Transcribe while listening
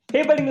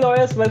Hey, budding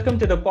lawyers, welcome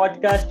to the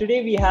podcast.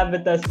 Today we have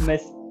with us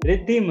Miss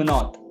Riddhi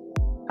Munoz.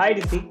 Hi,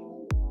 Riddhi.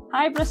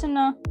 Hi,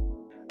 Prasanna.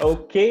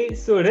 Okay,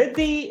 so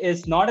Riddhi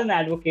is not an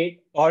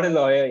advocate or a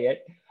lawyer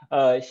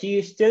yet. She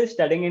is still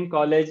studying in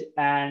college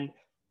and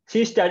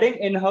she's studying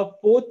in her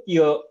fourth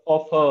year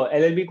of her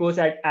LLB course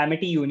at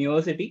Amity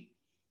University.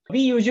 We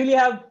usually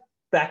have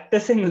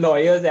practicing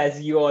lawyers, as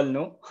you all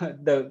know,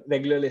 the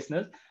regular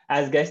listeners,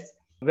 as guests,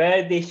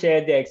 where they share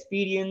their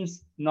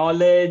experience,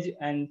 knowledge,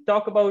 and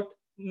talk about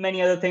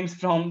many other things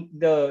from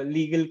the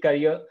legal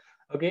career.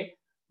 Okay.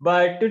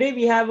 But today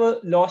we have a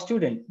law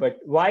student. But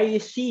why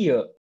is she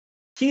here?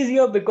 She's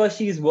here because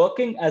she's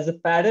working as a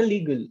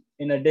paralegal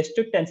in a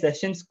district and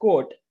sessions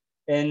court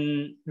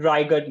in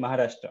Raigad,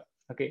 Maharashtra.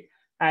 Okay.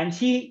 And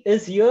she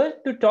is here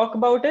to talk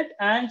about it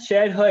and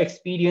share her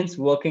experience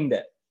working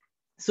there.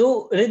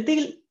 So,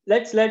 Riddhi,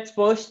 let's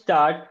first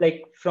start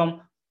like from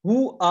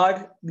who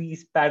are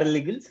these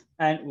paralegals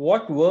and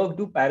what work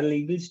do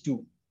paralegals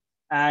do?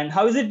 And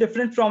how is it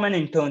different from an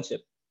internship?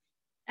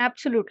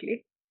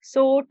 Absolutely.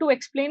 So, to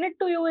explain it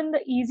to you in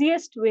the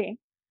easiest way,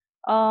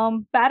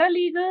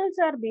 paralegals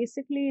are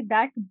basically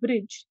that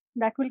bridge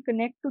that will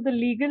connect to the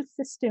legal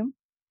system.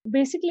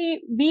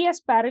 Basically, we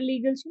as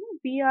paralegals,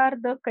 we are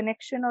the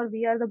connection or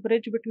we are the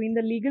bridge between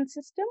the legal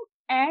system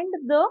and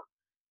the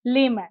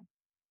layman.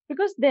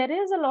 Because there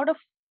is a lot of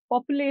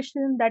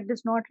population that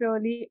does not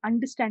really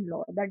understand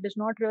law, that does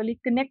not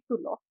really connect to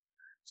law.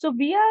 So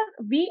we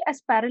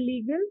as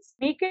paralegals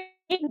make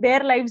their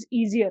lives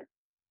easier.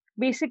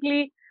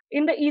 Basically,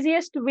 in the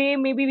easiest way,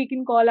 maybe we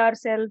can call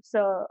ourselves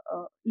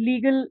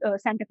legal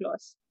Santa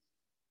Claus.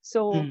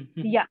 So Hmm.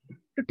 yeah,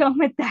 to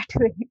term it that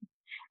way.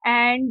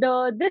 And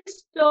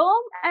this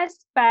term as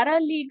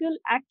paralegal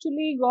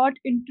actually got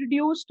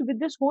introduced with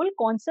this whole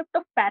concept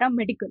of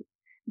paramedical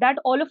that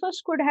all of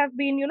us could have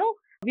been,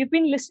 we've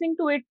been listening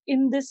to it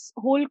in this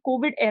whole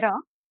COVID era,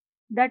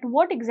 that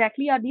what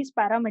exactly are these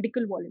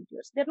paramedical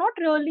volunteers? They're not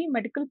really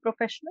medical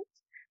professionals,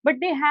 but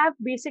they have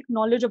basic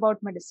knowledge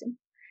about medicine.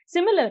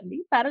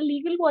 Similarly,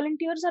 paralegal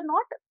volunteers are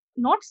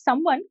not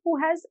someone who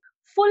has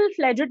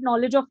full-fledged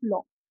knowledge of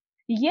law.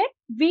 Yet,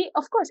 we,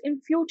 of course, in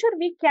future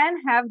we can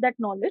have that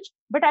knowledge,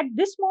 but at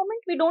this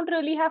moment we don't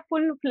really have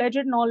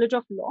full-fledged knowledge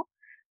of law.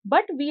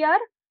 But we are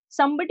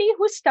somebody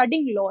who's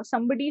studying law,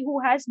 somebody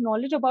who has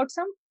knowledge about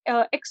some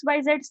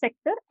XYZ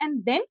sector,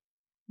 and then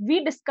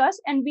we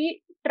discuss and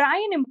we try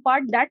and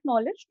impart that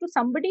knowledge to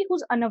somebody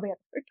who's unaware of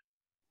it.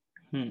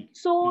 Hmm.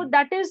 So Hmm.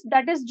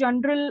 that is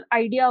general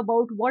idea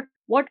about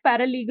what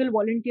paralegal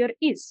volunteer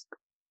is.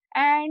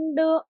 And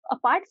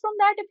apart from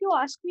that, if you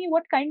ask me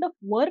what kind of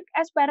work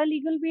as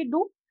paralegal we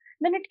do,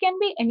 then it can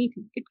be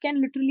anything. It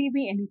can literally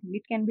be anything.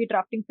 It can be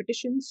drafting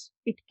petitions,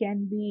 it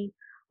can be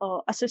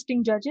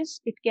assisting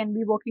judges, it can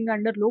be working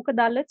under lok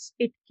adalats,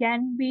 it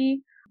can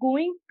be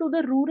going to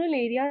the rural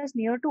areas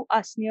near to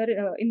us, near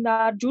in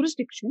our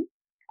jurisdiction,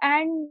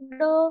 and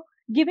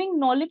giving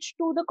knowledge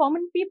to the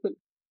common people.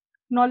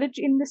 Knowledge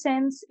in the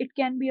sense, it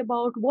can be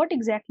about what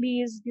exactly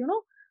is,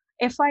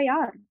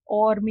 FIR,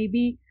 or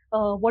maybe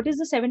what is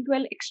the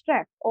 712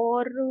 extract,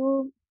 or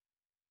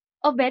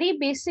a very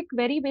basic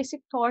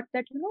thought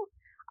that,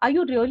 are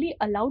you really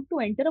allowed to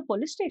enter a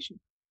police station?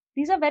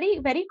 These are very,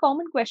 very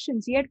common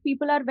questions, yet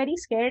people are very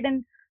scared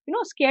and,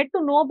 scared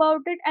to know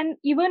about it. And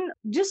even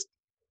just,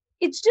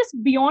 it's just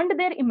beyond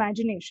their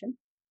imagination.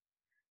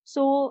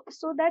 So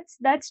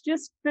that's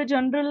just the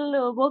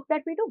general work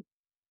that we do.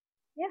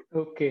 Yeah.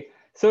 Okay.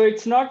 So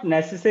it's not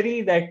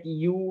necessary that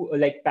you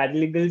like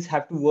paralegals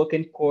have to work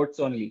in courts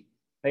only,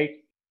 right?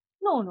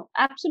 No, no,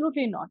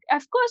 absolutely not.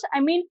 Of course,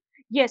 I mean,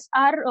 yes,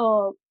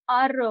 our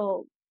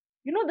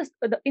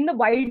in the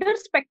wider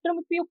spectrum,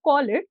 if you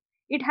call it,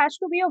 it has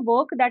to be a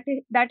work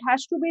that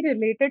has to be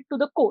related to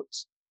the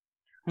courts.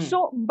 Hmm.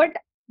 So, but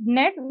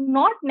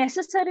not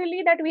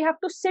necessarily that we have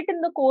to sit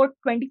in the court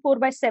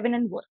 24/7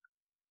 and work.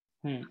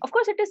 Hmm. Of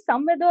course, it is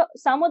some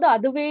or the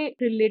other way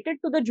related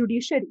to the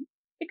judiciary.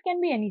 It can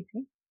be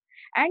anything,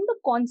 and the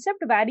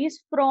concept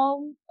varies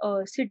from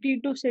city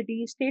to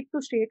city, state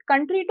to state,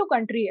 country to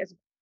country as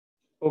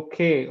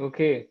Okay,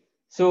 okay.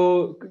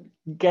 So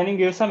can you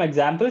give some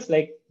examples?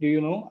 Like, do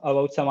you know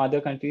about some other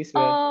countries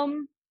well.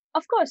 where?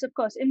 Of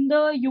course. In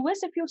the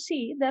US, if you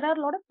see, there are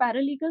a lot of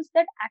paralegals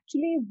that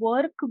actually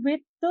work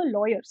with the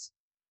lawyers.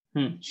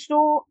 Hmm.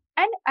 So,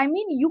 and I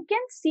mean, you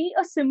can see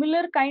a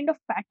similar kind of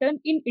pattern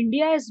in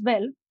India as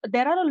well.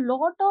 There are a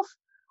lot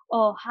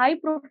of high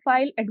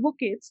profile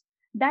advocates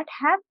that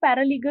have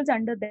paralegals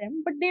under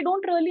them, but they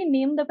don't really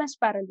name them as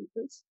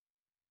paralegals.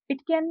 It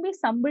can be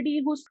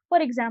somebody who's,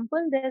 for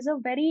example, there's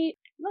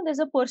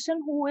a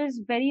person who is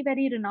very,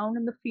 very renowned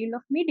in the field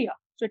of media.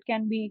 So it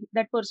can be,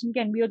 that person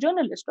can be a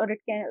journalist, or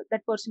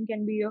that person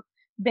can be a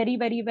very,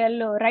 very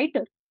well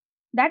writer.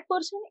 That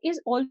person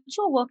is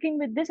also working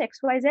with this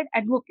XYZ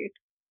advocate.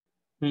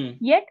 Hmm.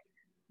 Yet,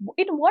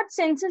 in what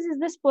senses is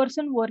this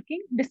person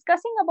working?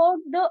 Discussing about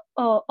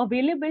the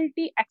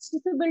availability,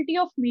 accessibility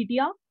of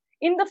media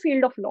in the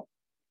field of law.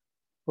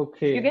 You're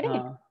Okay. getting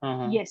it?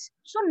 Uh-huh. Yes.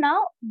 So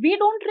now we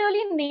don't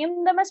really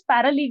name them as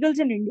paralegals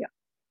in India.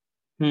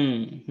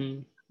 Hmm. Hmm.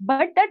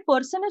 but that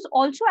person is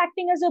also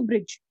acting as a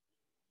bridge.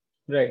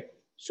 Right.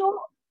 So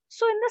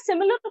in the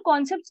similar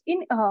concepts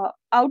in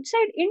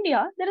outside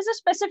India, there is a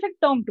specific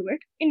term to it.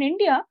 In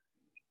India,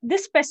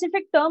 this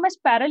specific term as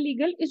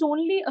paralegal is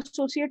only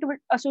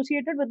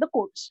associated with the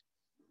courts.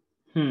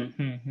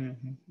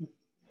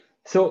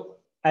 So,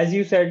 as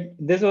you said,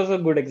 this was a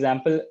good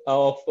example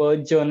of a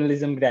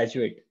journalism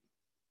graduate.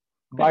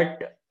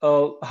 But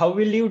how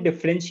will you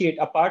differentiate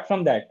apart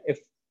from that?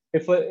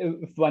 If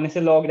one is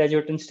a law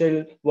graduate and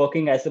still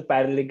working as a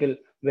paralegal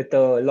with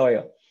a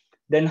lawyer,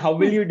 then how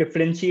will you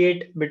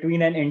differentiate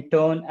between an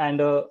intern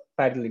and a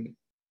paralegal?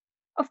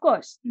 Of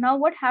course. Now,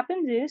 what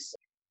happens is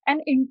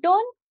an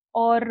intern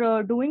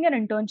or doing an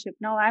internship.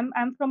 Now,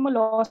 I'm from a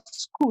law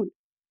school.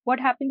 What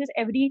happens is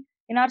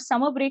in our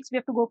summer breaks we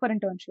have to go for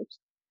internships.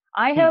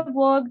 I have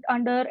worked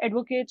under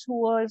advocates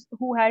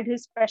who had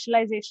his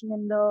specialization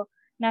in the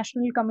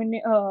National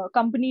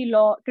Company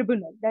Law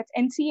Tribunal, that's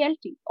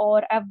NCLT,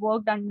 or I've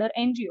worked under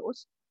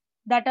NGOs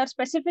that are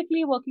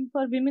specifically working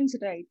for women's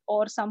rights,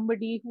 or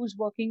somebody who's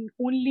working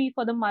only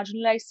for the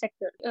marginalized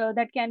sector.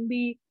 That can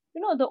be,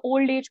 the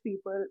old age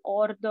people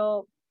or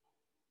the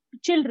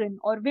children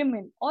or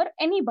women or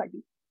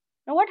anybody.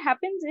 Now, what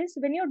happens is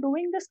when you're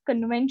doing this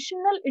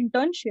conventional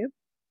internship,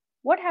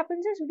 what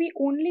happens is we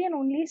only and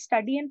only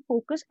study and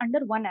focus under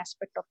one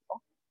aspect of law.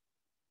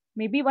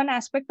 Maybe one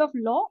aspect of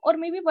law or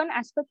maybe one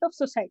aspect of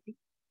society.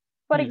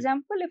 For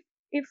example,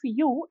 if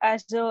you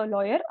as a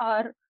lawyer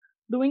are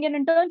doing an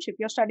internship,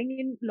 you're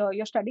studying law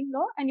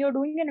and you're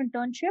doing an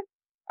internship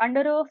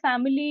under a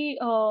family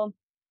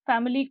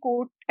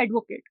court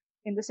advocate,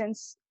 in the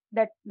sense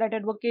that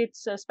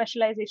advocate's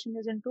specialization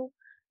is into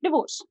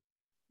divorce.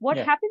 What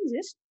happens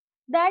is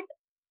that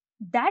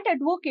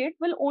advocate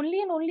will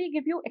only and only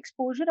give you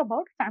exposure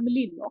about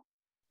family law.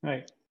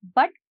 Right.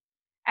 But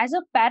as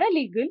a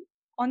paralegal,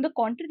 on the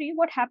contrary,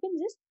 what happens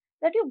is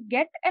that you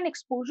get an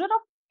exposure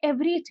of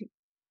everything.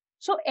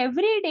 So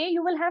every day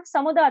you will have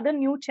some of the other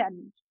new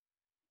challenge,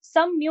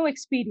 some new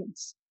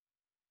experience.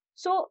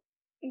 So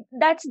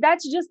that's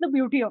just the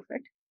beauty of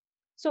it.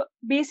 So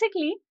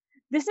basically,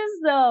 this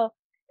is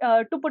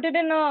to put it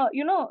in a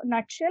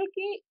nutshell,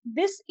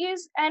 this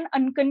is an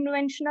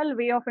unconventional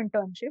way of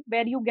internship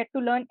where you get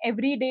to learn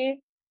every day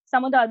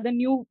some of the other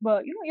new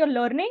you're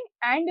learning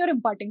and you're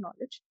imparting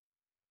knowledge.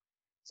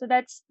 So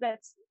that's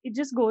it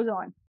just goes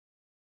on.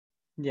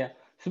 Yeah.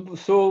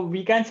 So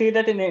we can say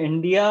that in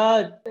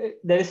India,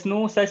 there is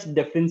no such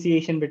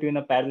differentiation between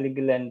a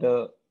paralegal and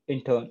a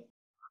intern.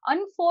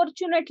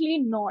 Unfortunately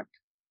not.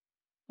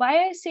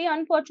 Why I say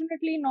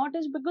unfortunately not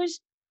is because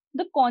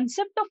the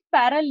concept of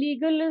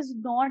paralegal is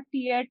not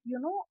yet,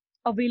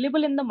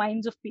 available in the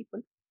minds of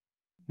people.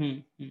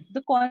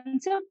 The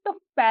concept of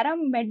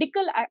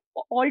paramedical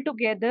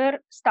altogether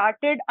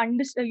started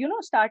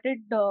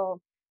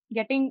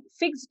getting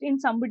fixed in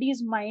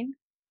somebody's mind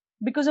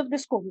because of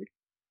this COVID.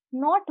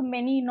 Not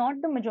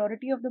the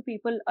majority of the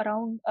people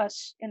around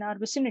us in our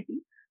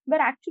vicinity were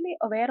actually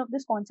aware of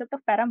this concept of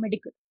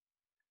paramedical.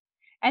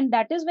 And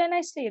that is when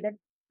I say that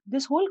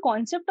this whole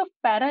concept of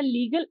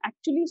paralegal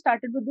actually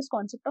started with this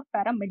concept of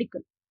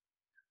paramedical.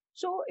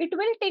 So it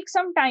will take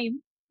some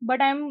time,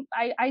 but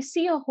I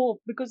see a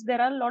hope, because there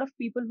are a lot of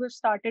people who have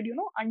started,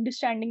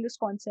 understanding this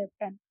concept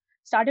and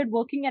started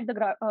working at the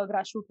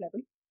grassroots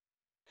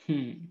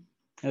level.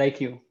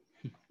 Like you.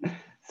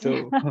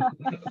 So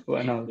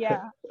one of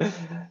yeah.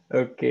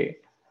 Okay.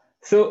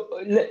 So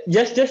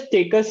just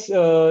take us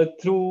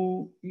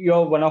through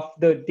your one of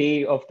the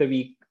day of the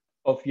week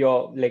of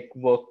your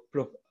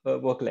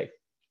work life.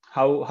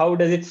 How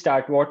does it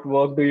start? What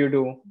work do you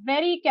do?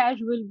 Very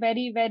casual,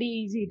 very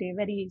easy day.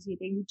 Very easy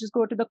day. You just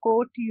go to the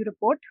court, you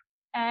report,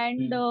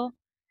 and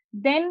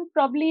then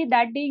probably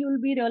that day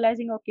you'll be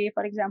realizing, okay,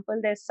 for example,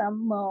 there's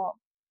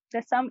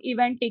some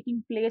event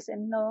taking place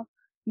in a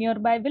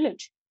nearby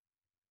village.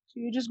 So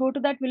you just go to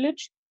that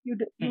village. You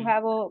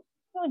have a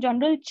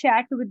general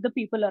chat with the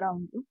people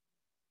around you.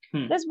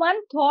 There's one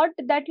thought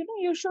that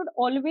you should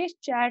always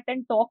chat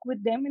and talk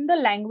with them in the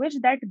language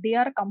that they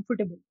are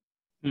comfortable,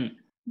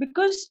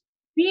 because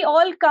we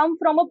all come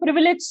from a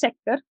privileged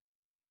sector.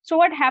 So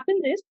what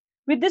happens is,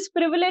 with this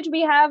privilege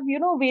we have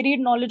varied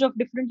knowledge of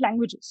different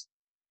languages.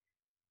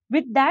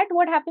 With that,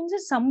 what happens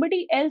is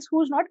somebody else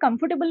who's not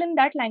comfortable in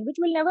that language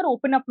will never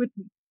open up with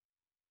me.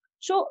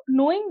 So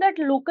knowing that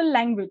local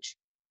language,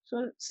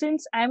 so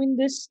since I'm in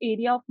this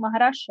area of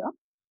Maharashtra,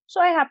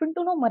 so I happen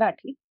to know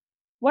Marathi.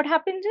 What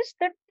happens is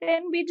that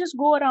then we just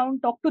go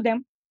around, talk to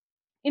them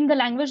in the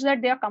language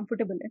that they are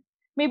comfortable in.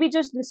 Maybe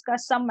just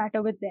discuss some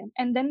matter with them.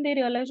 And then they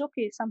realize,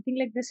 okay, something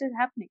like this is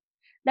happening.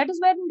 That is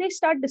when they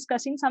start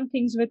discussing some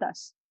things with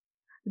us.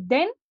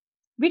 Then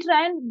we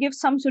try and give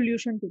some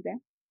solution to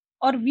them,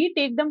 or we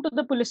take them to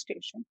the police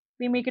station.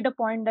 We make it a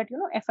point that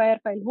FIR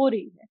file ho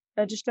rahi hai,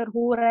 register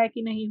ho raha hai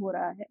ki nahi ho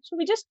raha hai. So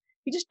we just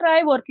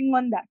try working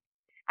on that.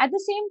 At the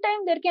same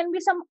time, there can be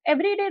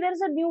every day there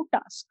is a new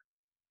task.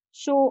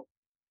 So,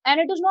 and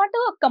it is not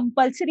a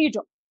compulsory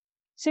job.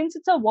 Since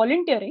it's a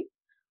volunteering,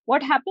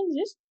 what happens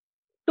is,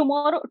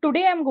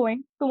 today I'm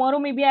going, tomorrow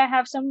maybe I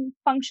have some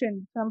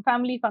function, some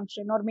family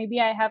function, or maybe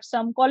I have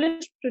some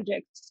college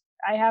projects,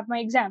 I have my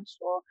exams.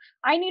 So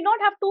I need not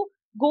have to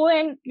go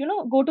and,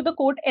 go to the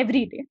court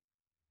every day.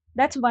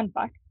 That's one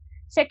part.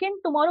 Second,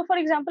 tomorrow, for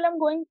example, I'm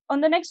going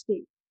on the next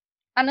day.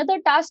 Another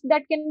task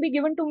that can be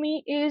given to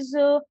me is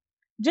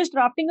just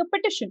drafting a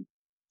petition.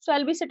 So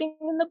I'll be sitting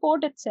in the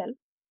court itself,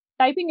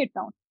 typing it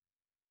down.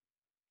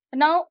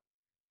 Now,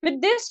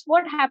 with this,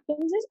 what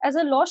happens is, as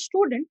a law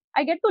student,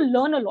 I get to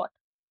learn a lot,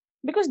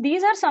 because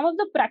these are some of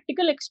the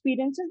practical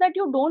experiences that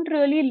you don't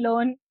really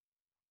learn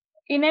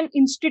in an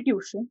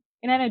institution,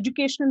 in an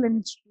educational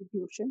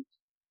institution.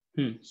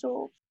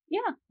 So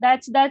yeah,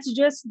 that's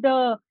just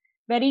the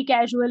very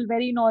casual,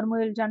 very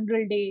normal,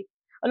 general day.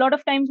 A lot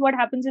of times what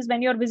happens is,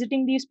 when you're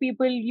visiting these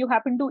people, you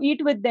happen to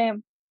eat with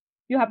them,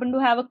 you happen to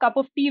have a cup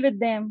of tea with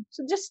them,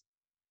 so just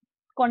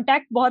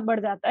contact bahut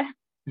बढ़ जाता है.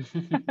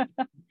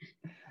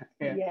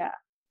 Yeah. Yeah.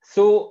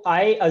 So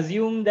I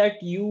assume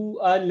that you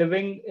are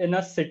living in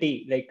a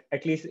city, like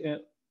at least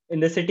in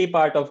the city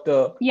part of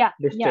the Yeah.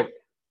 district.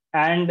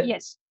 And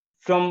Yes.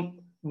 from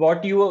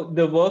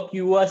the work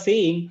you are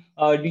saying,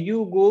 do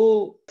you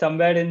go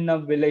somewhere in a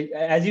village?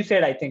 As you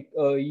said, I think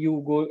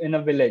you go in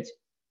a village,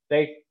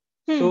 right?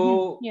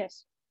 So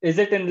Yes. is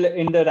it in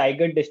the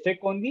Raigad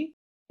district only?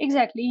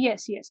 Exactly.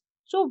 Yes.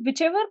 So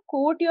whichever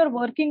court you're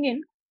working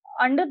in,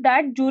 under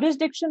that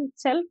jurisdiction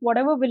itself,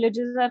 whatever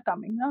villages are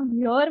coming. Now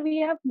here we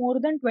have more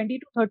than 20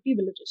 to 30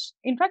 villages.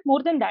 In fact,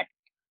 more than that.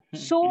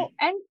 So,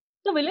 and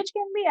the village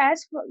can be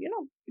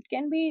it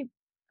can be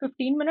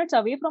 15 minutes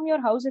away from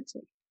your house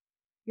itself.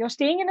 You're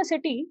staying in a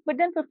city, but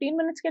then 15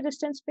 minutes ke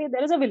distance pe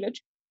there is a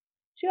village.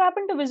 So you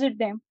happen to visit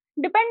them,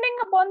 depending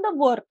upon the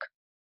work.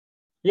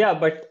 Yeah,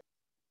 but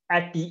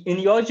in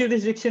your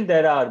jurisdiction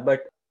there are,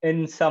 but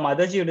in some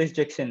other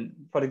jurisdiction,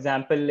 for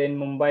example, in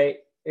Mumbai,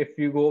 if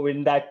you go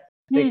in that,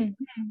 like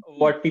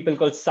what people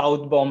call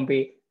South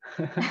Bombay,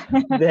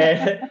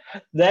 there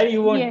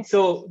you won't. Yes.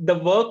 So the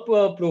work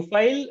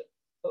profile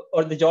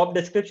or the job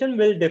description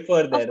will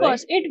differ there, Of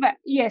course, right?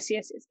 yes,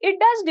 it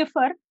does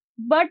differ.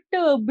 But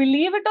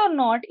believe it or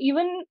not,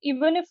 even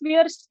if we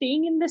are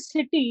staying in the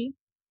city,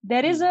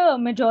 there is a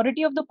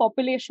majority of the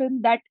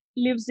population that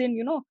lives in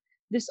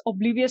this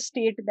oblivious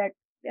state, that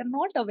they are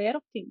not aware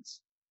of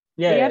things.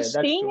 They are That's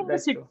staying true. in the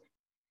That's city. true.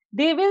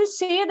 They will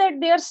say that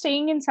they are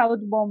staying in South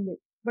Bombay,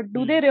 but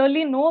do they Hmm.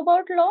 really know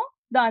about law?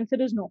 The answer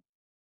is no.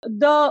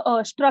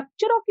 The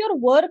structure of your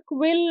work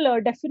will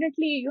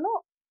definitely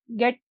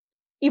get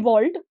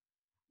evolved,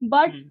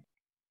 but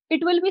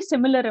it will be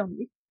similar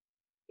only.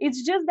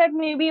 It's just that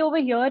maybe over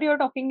here you're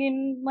talking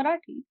in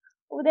Marathi,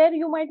 over there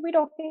you might be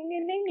talking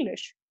in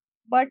English,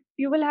 but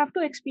you will have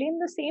to explain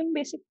the same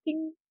basic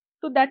thing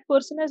to that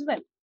person as well.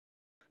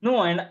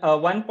 No, and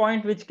one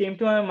point which came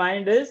to my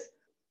mind is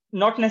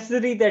not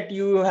necessary that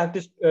you have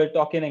to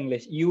talk in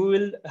English. You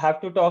will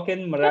have to talk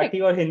in Correct.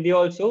 Marathi or Hindi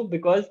also,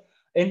 because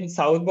in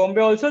South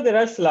Bombay also there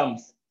are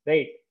slums,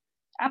 right?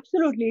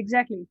 Absolutely,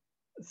 exactly.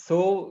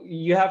 So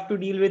you have to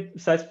deal with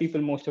such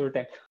people most of the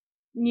time.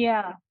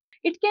 Yeah.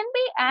 It can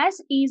be as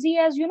easy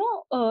as,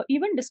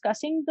 even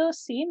discussing the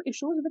same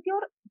issues with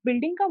your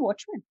building ka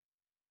watchman,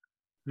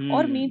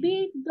 or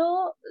maybe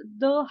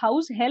the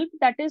house help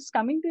that is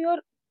coming to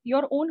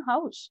your own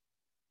house.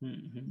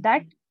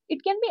 That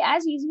it can be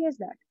as easy as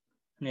that.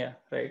 Yeah,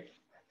 right.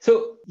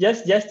 So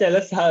just tell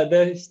us how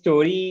the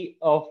story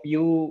of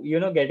you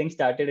getting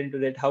started into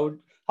that.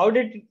 How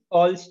did it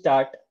all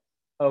start?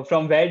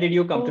 From where did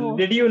you come to? Oh,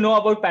 Did you know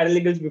about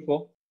paralegals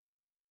before?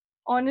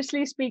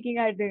 honestly speaking,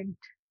 I didn't.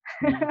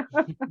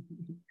 Hmm.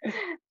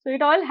 So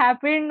it all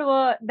happened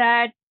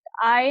that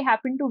I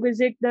happened to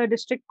visit the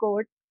district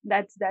court.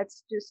 That's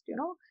just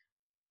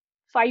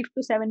 5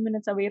 to 7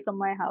 minutes away from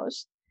my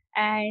house,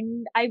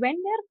 and I went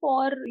there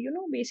for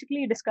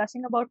basically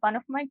discussing about one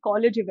of my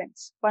college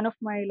events, one of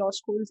my law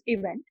school's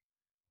event.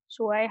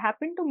 So I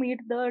happened to meet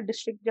the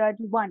district judge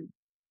one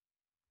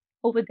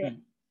over there.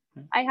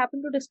 I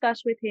happened to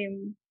discuss with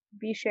him.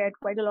 We shared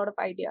quite a lot of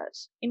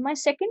ideas. In my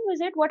second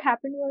visit, what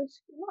happened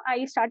was,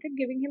 I started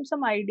giving him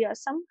some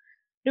ideas, some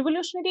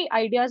revolutionary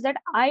ideas that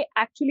I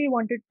actually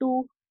wanted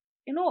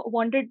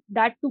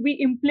that to be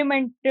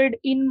implemented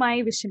in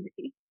my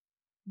vicinity.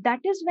 That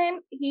is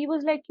when he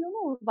was like,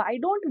 why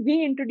don't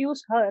we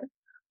introduce her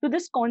to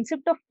this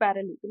concept of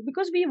paralegal?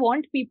 Because we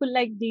want people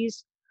like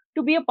these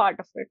to be a part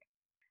of it.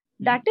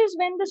 That is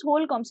when this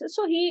whole concept.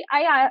 So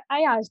I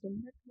asked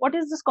him, what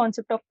is this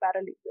concept of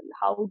paralegal?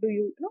 How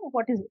do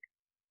what is it?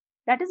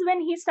 That is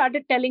when he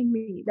started telling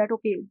me that,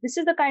 okay, this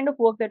is the kind of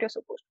work that you're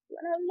supposed to do.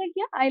 And I was like,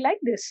 yeah, I like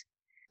this.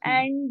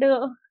 And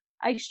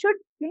I should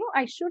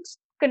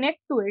connect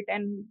to it,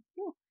 and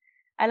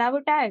I'll have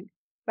a tag,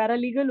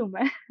 paralegal hu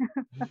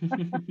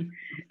main.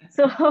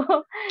 So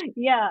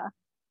yeah,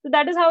 so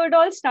that is how it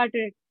all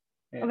started.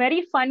 Yeah. A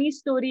very funny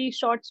story,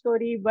 short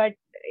story, but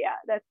yeah,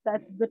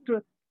 that's the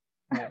truth.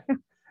 Yeah.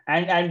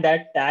 And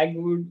that tag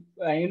would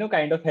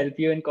kind of help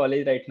you in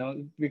college right now,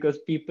 because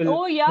people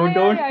Oh yeah, who yeah,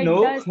 don't yeah, it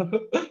know does.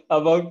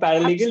 about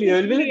paralegal, you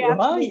will be Absolutely, like,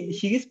 wow, absolutely.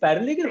 she's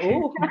paralegal,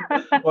 oh,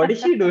 what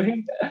is she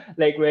doing,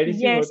 like where is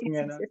she Yes, working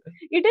yes, and yes, all?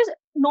 yes. It is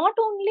not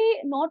only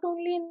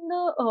in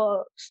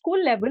the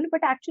school level,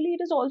 but actually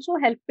it is also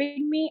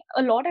helping me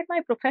a lot at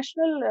my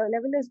professional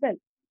level as well.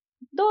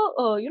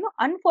 The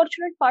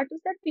unfortunate part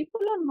is that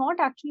people are not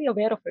actually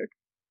aware of it.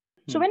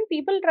 So Hmm. when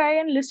people try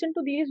and listen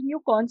to these new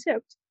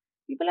concepts,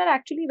 people are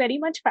actually very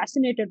much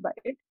fascinated by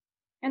it,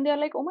 and they're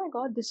like, "Oh my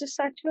God, this is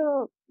such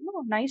a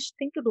nice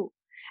thing to do."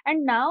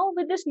 And now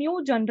with this new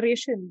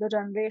generation, the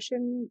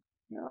generation,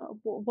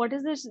 what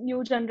is this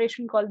new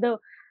generation called?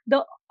 The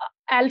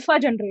alpha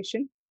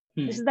generation.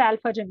 This Hmm. is the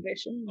alpha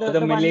generation, Or the the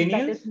the one that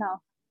millennials, is now.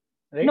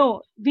 right? No,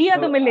 we are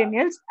the Oh,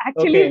 millennials.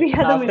 Actually, we okay,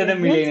 are the after the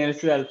millennials.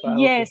 millennials to alpha,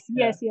 okay, Yes,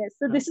 yeah. yes, yes.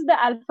 So Huh? this is the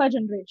alpha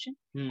generation.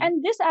 Hmm.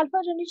 And this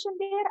alpha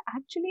generation, they are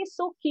actually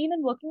so keen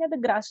in working at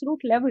the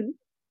grassroots level.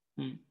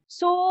 Hmm.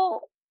 So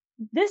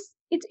this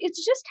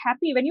it's just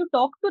happy when you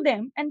talk to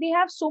them, and they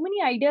have so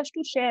many ideas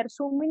to share,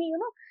 so many,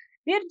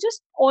 they're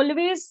just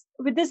always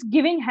with this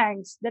giving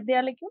hands, that they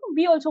are like,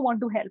 we also want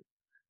to help.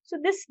 So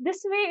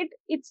this way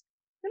it's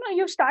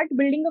you start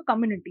building a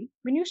community.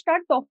 When you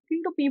start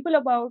talking to people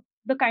about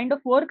the kind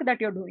of work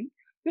that you're doing,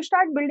 you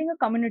start building a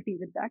community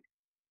with that.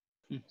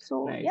 Hmm.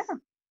 So yeah. Nice.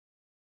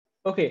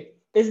 Okay,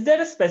 is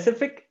there a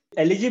specific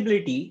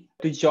eligibility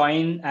to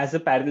join as a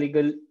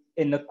paralegal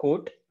in a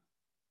court?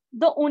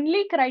 The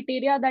only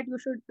criteria that you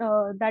should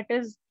that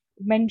is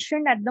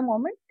mentioned at the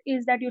moment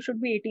is that you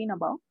should be 18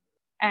 above,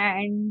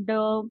 and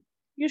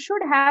you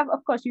should have,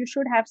 of course, you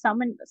should have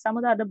some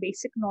of the other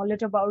basic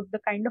knowledge about the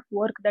kind of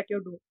work that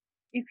you're doing.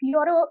 If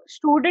you're a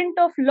student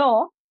of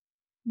law,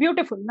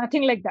 beautiful,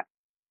 nothing like that.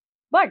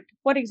 But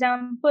for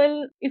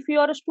example, if you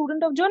are a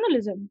student of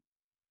journalism,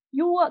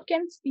 you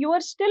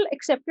are still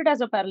accepted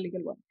as a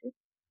paralegal volunteer.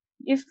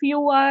 If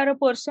you are a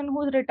person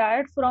who's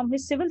retired from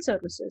his civil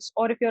services,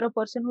 or if you're a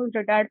person who's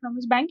retired from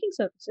his banking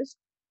services,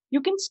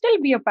 you can still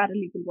be a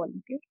paralegal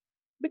volunteer,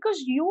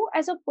 because you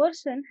as a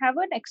person have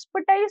an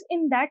expertise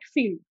in that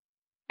field,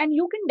 and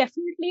you can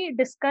definitely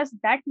discuss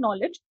that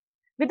knowledge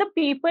with the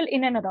people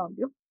in and around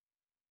you.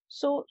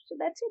 So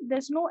that's it.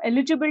 There's no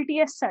eligibility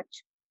as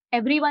such.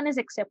 Everyone is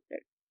accepted.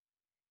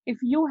 If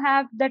you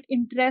have that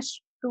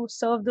interest to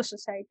serve the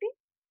society,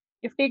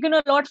 you've taken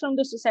a lot from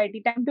the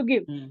society, time to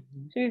give. Hmm.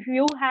 So if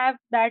you have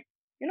that,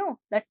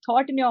 that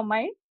thought in your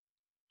mind,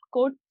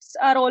 courts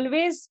are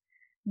always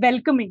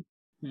welcoming.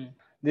 Hmm.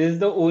 This is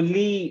the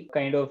only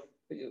kind of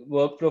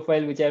work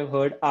profile which I've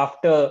heard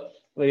after,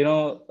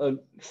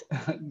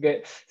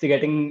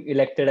 getting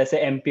elected as a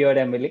MP or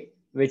MLA,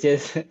 which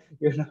is,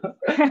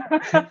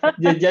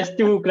 just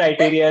two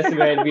criteria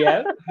where we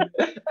have.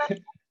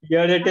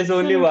 Here it is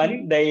only one,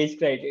 Absolutely. the age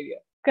criteria.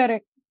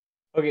 Correct.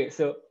 Okay,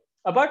 so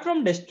apart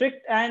from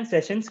district and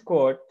sessions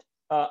court,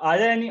 are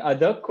there any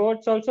other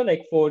courts also,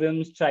 like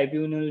forums,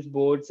 tribunals,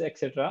 boards,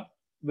 etc.,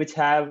 which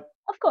have,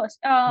 Of course.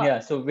 yeah,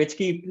 so which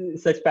keep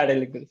such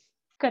paralegals?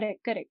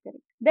 Correct, correct,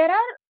 correct. There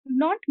are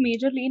not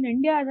majorly in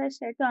India, as I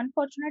said. The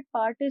unfortunate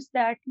part is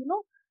that,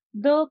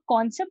 the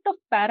concept of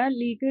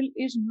paralegal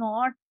is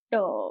not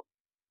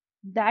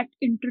that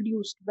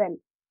introduced well.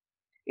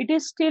 It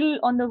is still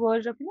on the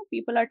verge of,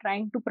 people are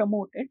trying to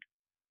promote it.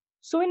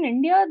 So in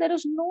India, there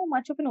is no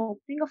much of an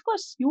opening. Of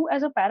course, you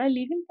as a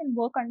paralegal can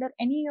work under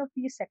any of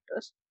these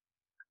sectors.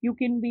 You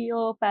can be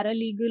a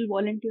paralegal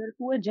volunteer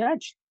to a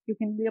judge. You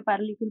can be a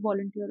paralegal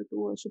volunteer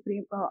to a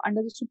supreme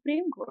under the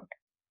Supreme Court.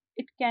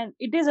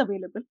 It is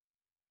available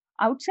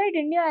outside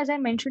India, as I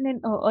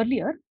mentioned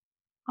earlier.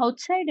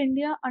 Outside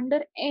India,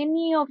 under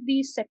any of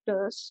these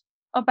sectors,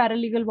 a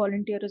paralegal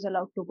volunteer is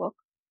allowed to work.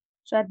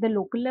 So at the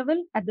local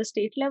level, at the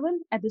state level,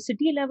 at the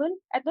city level,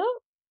 at the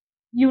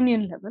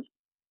union level,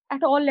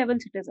 at all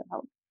levels, it is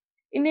allowed.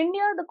 In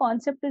India, the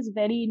concept is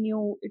very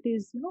new. It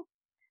is,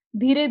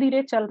 धीरे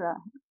धीरे चल रहा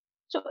है.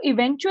 So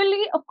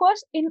eventually, of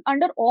course, in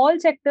under all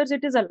sectors,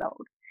 it is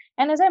allowed.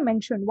 And as I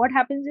mentioned, what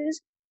happens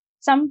is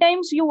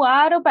sometimes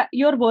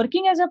you're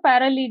working as a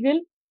paralegal,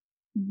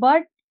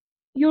 but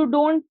you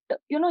don't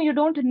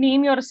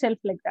name yourself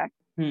like that.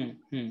 Hmm.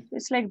 Hmm.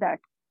 It's like that.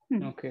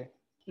 Hmm. Okay.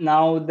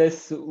 Now,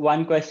 this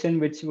one question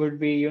which would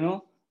be,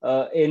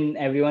 in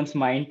everyone's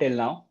mind till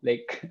now,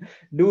 like,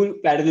 do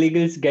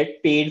paralegals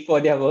get paid for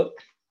their work?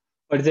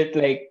 Or is it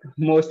like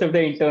most of the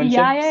Yeah, internships?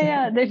 yeah,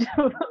 yeah.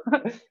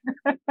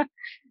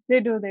 They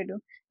do. They do.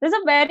 There's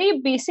a very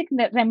basic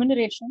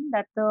remuneration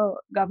that the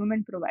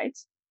government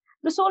provides.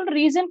 The sole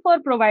reason for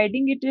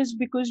providing it is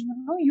because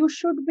you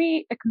should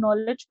be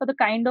acknowledged for the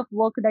kind of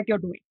work that you're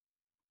doing.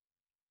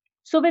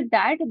 So with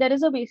that, there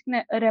is a basic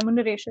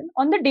remuneration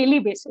on the daily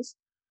basis.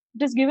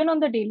 It is given on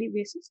the daily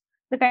basis.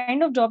 The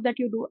kind of job that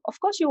you do. Of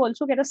course, you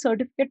also get a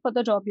certificate for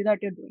the job that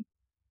you're doing.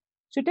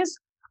 So it is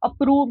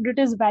approved. It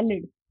is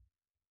valid.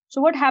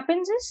 So what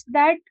happens is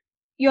that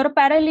you're a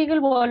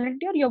paralegal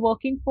volunteer. You're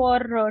working for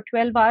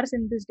 12 hours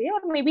in this day,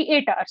 or maybe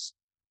 8 hours.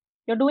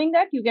 You're doing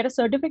that. You get a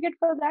certificate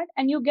for that,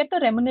 and you get a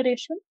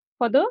remuneration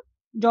for the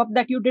job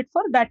that you did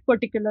for that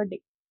particular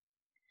day.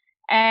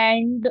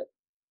 and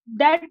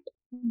that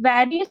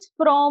varies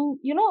from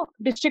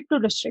district to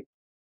district.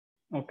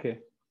 Okay.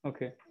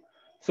 Okay.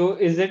 So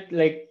is it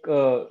like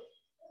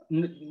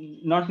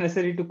not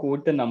necessary to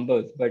quote the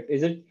numbers, but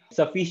is it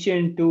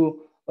sufficient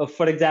to,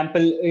 for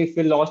example, if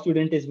a law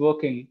student is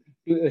working,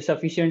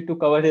 sufficient to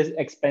cover his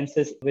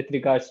expenses with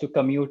regards to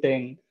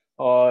commuting,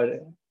 or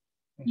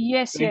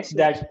Yes, it's yes, yes,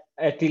 that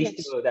at least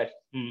yes. that.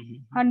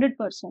 Mhm.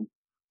 100%.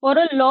 For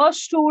a law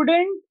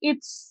student,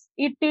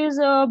 it is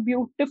a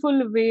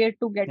beautiful way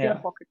to get your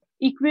Yeah. pocket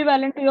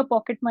equivalent to your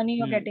pocket money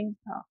you're Hmm. getting.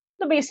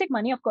 The basic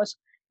money, of course.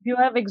 If you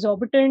have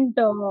exorbitant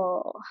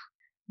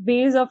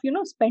ways of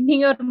spending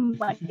your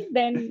money,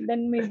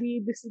 then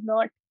maybe this is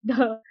not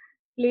the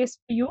place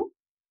for you.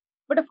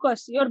 But of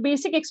course, your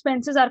basic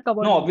expenses are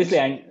covered No, with obviously,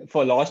 this. and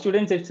for law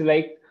students, it's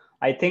like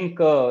I think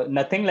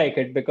nothing like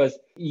it, because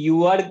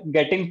you are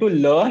getting to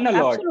learn a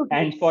lot, Absolutely.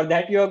 and for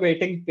that you are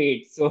getting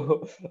paid.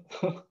 So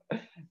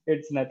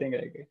it's nothing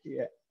like it.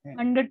 Yeah. Yeah.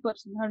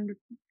 100%. 100%.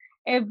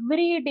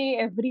 Every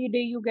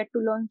day you get to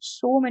learn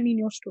so many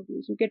new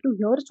stories. You get to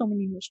hear so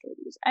many new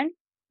stories. And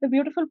the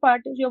beautiful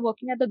part is you're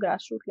working at the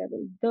grassroots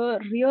level, the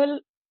real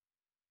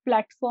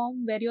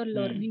platform where you're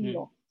learning Mm-hmm.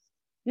 law.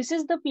 This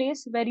is the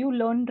place where you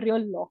learn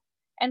real law.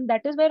 And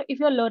that is where if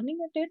you're learning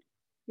at it,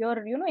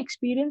 you're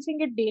experiencing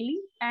it daily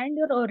and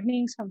you're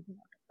earning something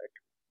out of it.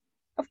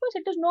 Of course,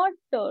 it is not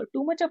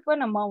too much of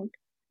an amount,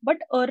 but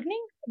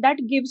earning that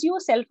gives you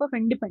a self of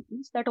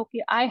independence that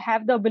okay, I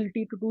have the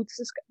ability to do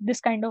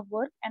this kind of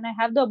work and I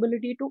have the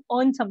ability to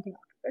earn something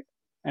out of it.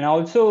 And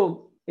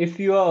also, if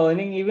you are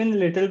earning even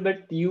little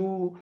bit,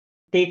 you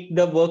take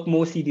the work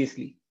more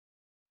seriously.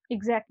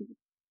 Exactly,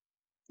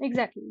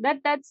 exactly. That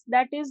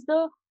is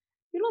the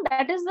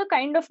that is the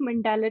kind of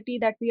mentality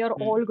that we are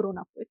all Mm. grown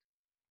up with.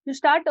 You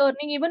start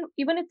earning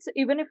even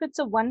if it's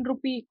a 1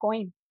 rupee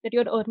coin that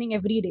you're earning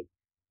every day,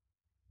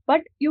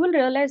 but you will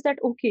realize that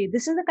okay,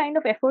 this is the kind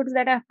of efforts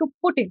that I have to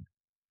put in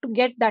to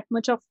get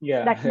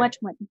Yeah. that much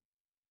money.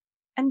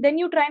 And then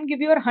you try and give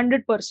your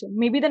 100%,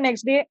 maybe the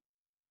next day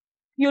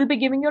you'll be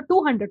giving your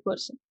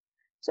 200%.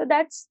 So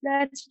that's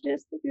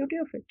just the beauty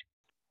of it.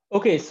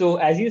 Okay, so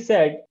as you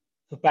said,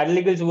 so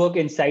paralegals work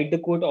inside the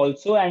court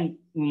also, and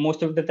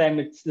most of the time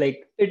it's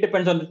like it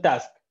depends on the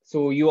task.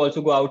 So you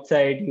also go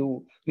outside,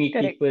 you meet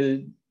Correct.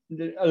 people,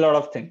 a lot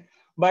of things.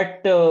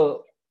 But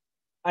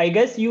I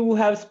guess you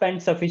have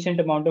spent sufficient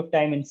amount of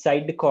time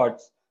inside the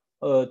courts.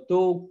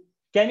 So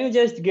can you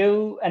just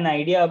give an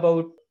idea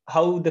about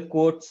how the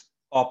courts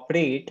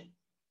operate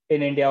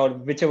in India, or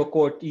whichever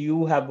court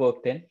you have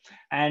worked in,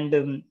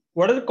 and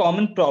what are the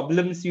common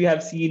problems you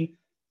have seen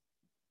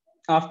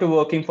after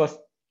working for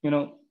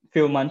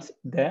few months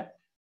there?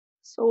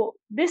 So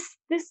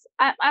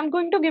I'm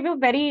going to give you a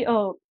very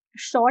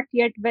short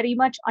yet very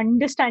much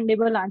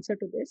understandable answer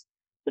to this.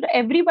 So to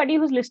everybody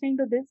who's listening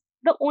to this,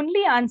 the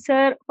only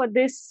answer for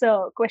this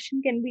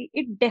question can be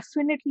it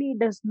definitely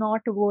does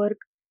not work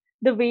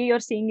the way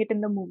you're seeing it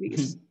in the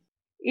movies.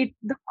 It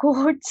the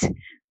courts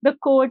the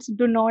courts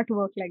do not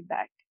work like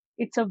that.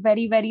 It's a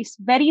very very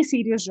very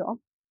serious job.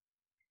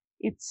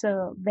 It's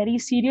a very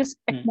serious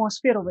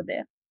atmosphere over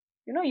there.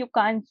 You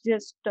can't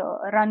just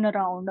run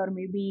around, or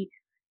maybe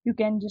you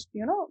can just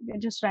you're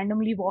just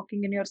randomly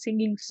walking and you're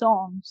singing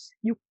songs.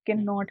 You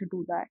cannot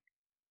do that.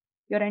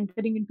 You're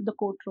entering into the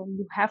courtroom,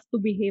 you have to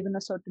behave in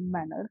a certain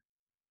manner.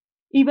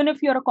 Even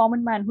if you're a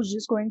common man who's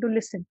just going to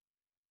listen,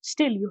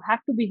 still you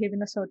have to behave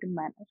in a certain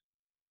manner.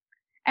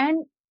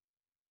 And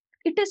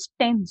it is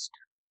tensed.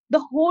 The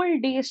whole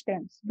day is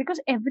tense because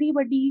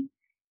everybody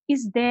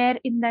is there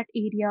in that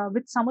area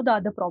with some of the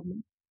other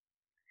problem.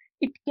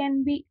 It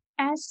can be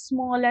as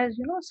small as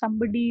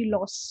somebody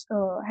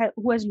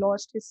who has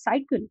lost his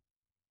cycle,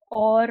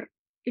 or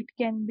it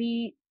can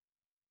be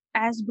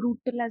as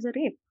brutal as a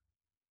rape.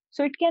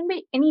 So it can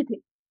be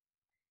anything,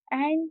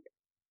 and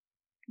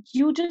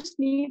you just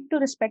need to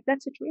respect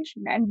that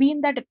situation and be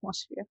in that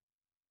atmosphere.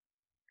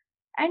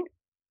 And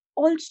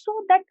also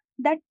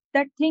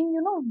that thing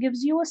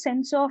gives you a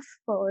sense of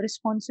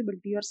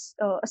responsibility,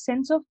 or a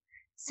sense of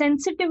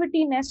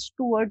sensitiveness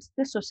towards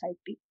the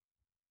society,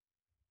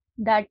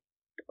 that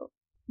uh,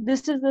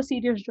 this is the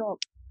serious job.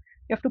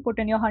 You have to put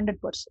in your 100%.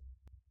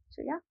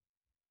 So yeah.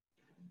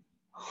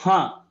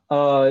 Huh.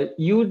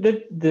 You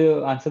did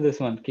answer this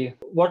one. Okay.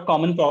 What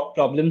common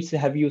problems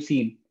have you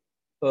seen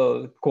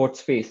courts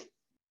face?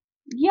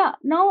 Yeah,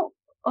 now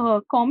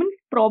common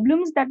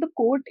problems that the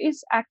court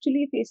is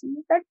actually facing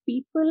is that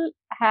people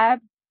have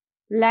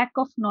lack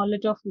of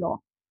knowledge of law.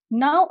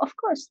 Now of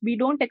course we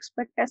don't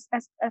expect,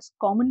 as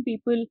common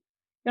people,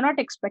 you're not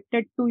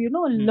expected to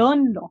Hmm.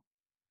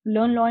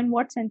 learn law in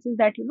what sense is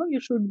that you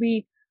should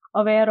be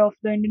aware of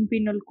the Indian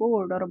Penal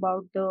Code or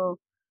about the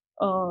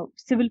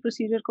Civil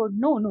Procedure Code.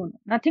 No, no, no,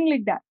 nothing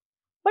like that.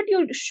 But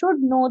you should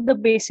know the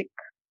basic.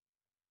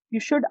 You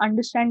should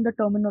understand the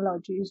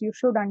terminologies. You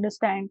should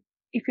understand,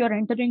 if you're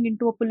entering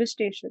into a police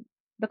station,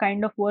 the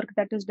kind of work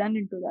that is done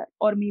into that.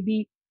 Or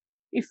maybe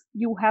if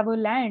you have a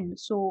land,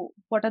 so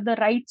what are the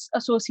rights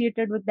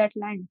associated with that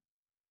land?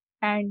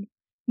 And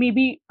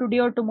maybe today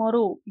or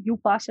tomorrow you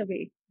pass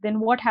away, then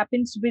what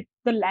happens with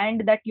the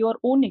land that you're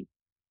owning?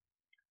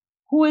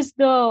 Who is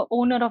the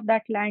owner of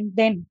that land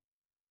then?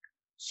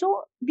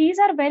 So these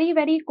are very,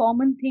 very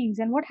common things.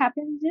 And what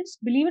happens is,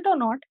 believe it or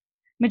not,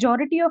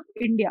 majority of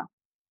India,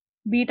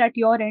 be it at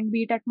your end,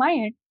 be it at my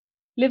end,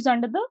 lives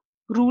under the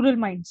rural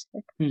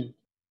mindset. Hmm.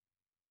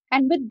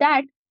 And with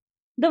that,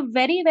 the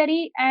very,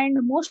 very and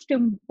most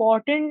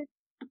important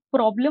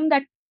problem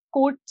that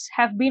courts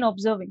have been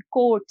observing,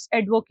 courts,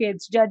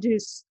 advocates,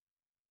 judges,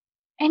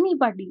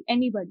 anybody,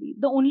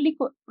 the only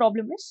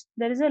problem is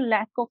there is a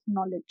lack of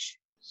knowledge.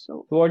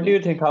 So, So what do you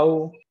think?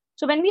 How?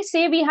 so when we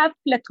say we have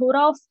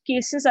plethora of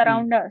cases Hmm.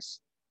 around us,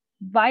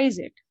 why is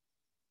it?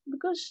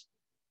 Because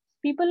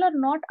people are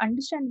not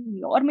understanding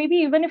law, or maybe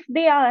even if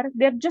they are,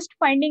 they're just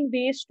finding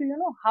ways to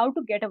how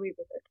to get away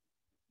with it.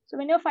 So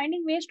when you're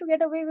finding ways to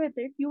get away with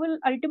it, you will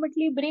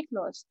ultimately break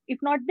laws. If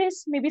not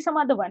this, maybe some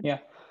other one. Yeah.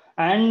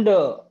 And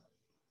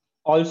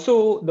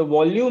also the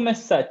volume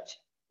is such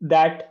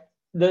that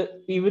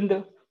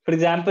for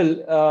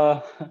example,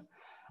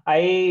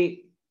 I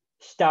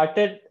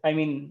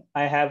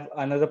I have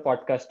another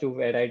podcast too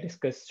where I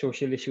discuss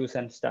social issues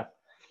and stuff.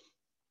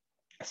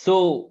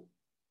 So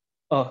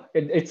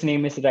its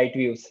name is Right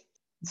Views.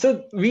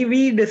 So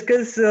we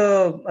discuss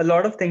a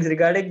lot of things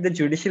regarding the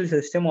judicial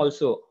system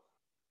also.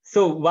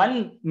 So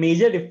one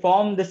major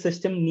reform the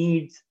system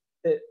needs,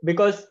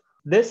 because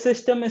this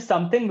system is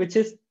something which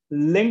is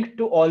linked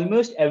to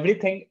almost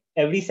everything,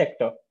 every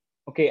sector.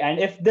 Okay, and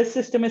if this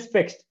system is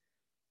fixed,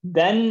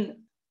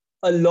 then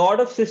a lot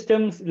of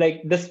systems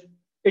like this,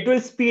 it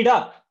will speed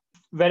up.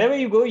 Wherever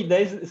you go,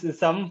 there is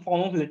some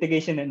form of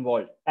litigation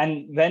involved,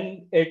 and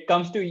when it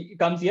comes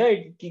here,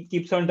 it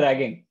keeps on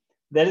dragging.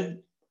 There is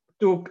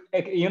to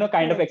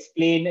kind of Right.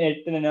 explain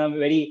it in a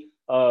very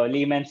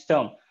layman's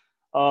term.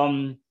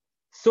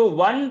 So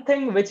one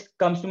thing which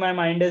comes to my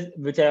mind is,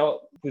 which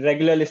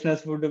regular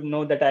listeners would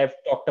know that I've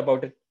talked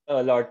about it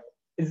a lot,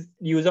 is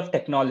use of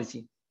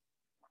technology.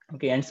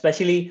 Okay, and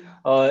especially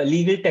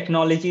legal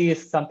technology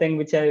is something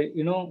which I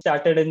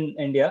started in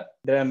India.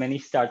 There are many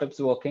startups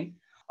working.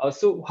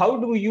 So how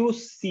do you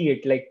see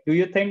it? Like, do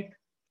you think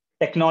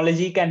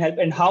technology can help,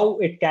 and how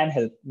it can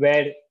help,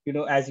 where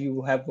as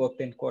you have worked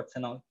in courts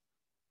and all?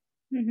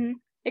 Hmm.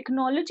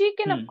 Technology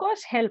can, of Hmm.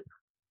 course, help,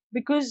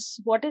 because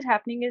what is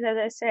happening is, as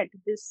I said,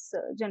 this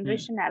Hmm.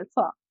 generation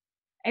alpha,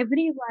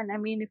 everyone, I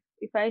mean,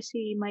 if I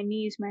see my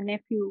niece, my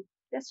nephew,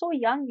 they're so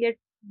young, yet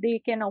they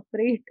can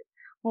operate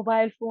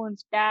mobile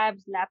phones,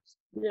 tabs,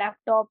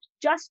 laptops.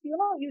 Just,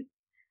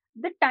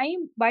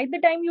 by the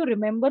time you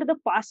remember the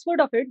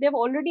password of it, they've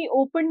already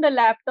opened the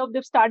laptop,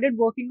 they've started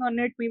working on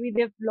it, maybe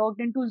they've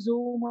logged into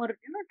Zoom, or,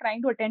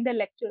 trying to attend their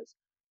lectures.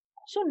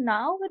 So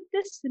now with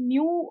this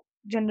new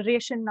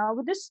generation, now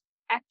with this,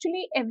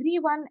 actually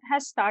everyone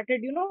has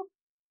started,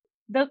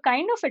 the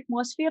kind of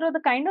atmosphere, or the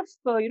kind of,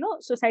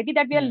 society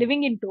that we are Hmm.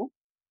 living into,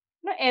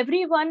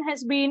 everyone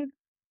has been,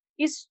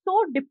 is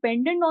so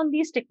dependent on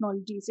these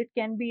technologies. It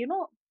can be,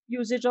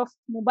 usage of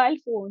mobile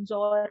phones,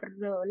 or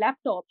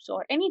laptops,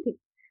 or anything.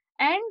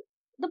 And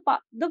the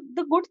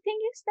good thing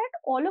is that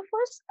all of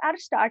us are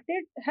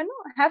started,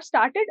 have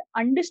started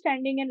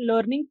understanding and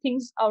learning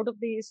things out of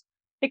these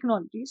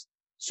technologies.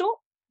 So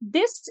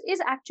this is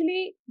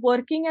actually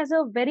working as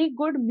a very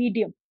good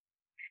medium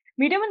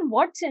in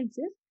what sense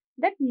is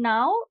that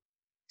now,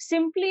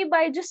 simply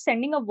by just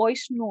sending a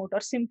voice note,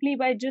 or simply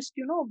by just,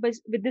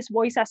 with this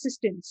voice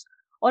assistance,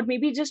 or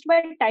maybe just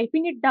by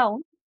typing it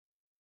down,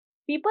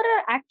 people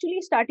are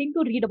actually starting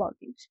to read about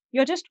things.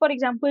 You're just, for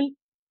example,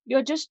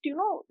 you're just,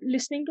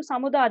 listening to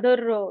some of the other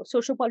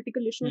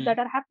socio-political issues Hmm. that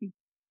are happening.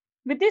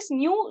 With this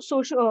new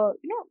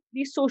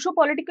these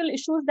socio-political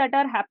issues that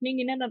are happening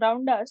in and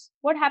around us,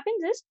 what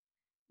happens is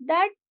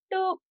that,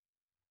 uh,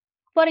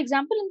 for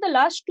example, in the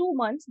last 2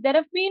 months, there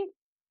have been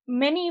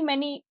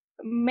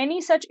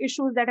many such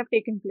issues that have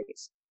taken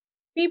place.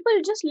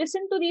 People just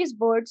listen to these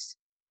words,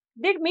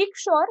 they make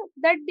sure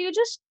that they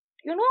just,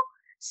 you know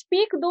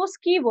speak those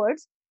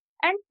keywords,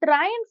 and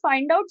try and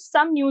find out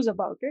some news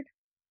about it.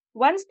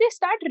 Once they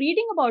start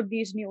reading about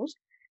these news,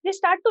 they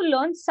start to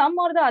learn some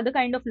or the other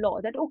kind of law,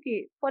 that,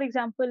 okay, for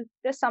example,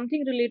 there's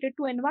something related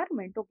to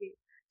environment. Okay,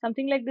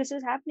 something like this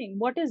is happening,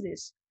 what is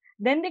this?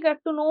 Then they get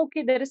to know,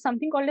 okay, there is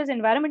something called as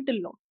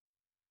environmental law.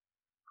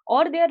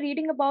 Or they are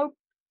reading about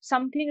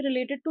something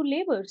related to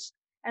labors,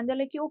 and they're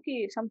like,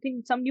 okay,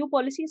 some new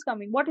policy is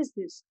coming, what is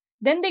this?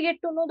 Then they get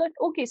to know that,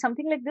 okay,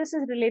 something like this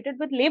is related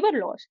with labor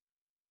laws.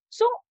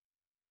 So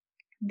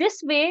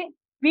this way,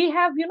 we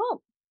have,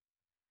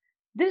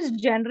 this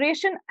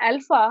generation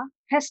alpha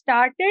has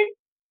started,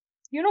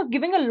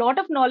 giving a lot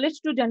of knowledge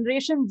to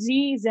generation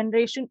Z,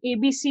 generation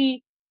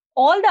ABC,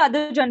 all the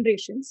other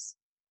generations.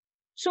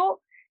 So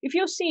if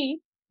you see,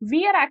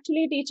 we are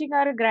actually teaching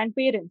our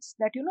grandparents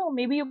that,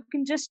 maybe you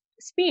can just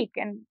speak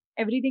and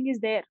everything is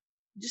there.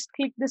 Just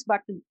click this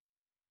button.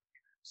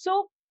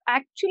 So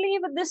actually,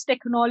 with this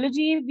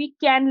technology, we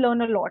can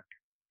learn a lot.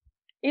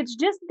 It's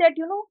just that,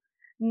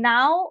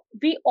 now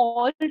we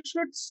all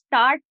should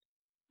start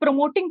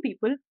promoting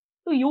people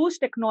to use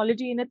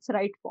technology in its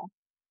right form.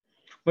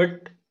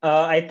 But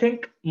I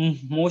think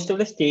most of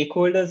the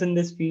stakeholders in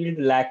this field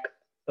lack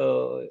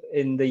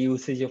in the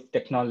usage of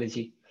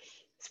technology,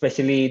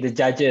 especially the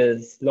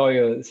judges,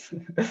 lawyers.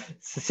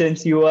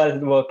 Since you are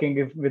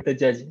working with a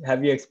judge,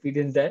 have you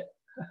experienced that?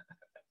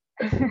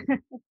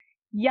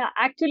 Yeah,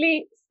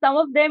 actually, some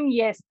of them,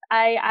 yes,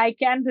 I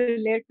can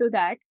relate to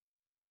that.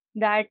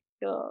 That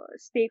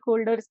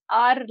stakeholders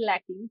are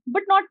lacking,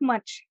 but not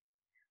much.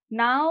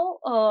 Now,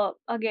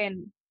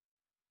 again,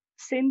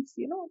 since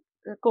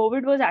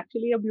COVID was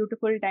actually a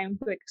beautiful time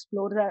to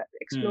explore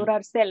Hmm.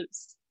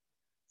 ourselves.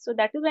 So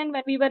that is when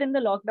we were in the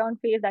lockdown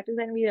phase, that is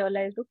when we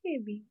realized, okay,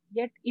 we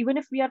yet even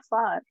if we are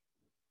far,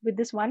 with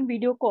this one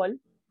video call,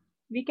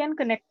 we can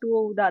connect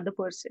to the other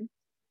person.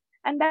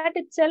 And that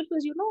itself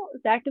is,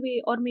 that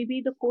way, or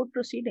maybe the court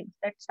proceedings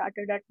that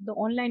started at the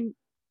online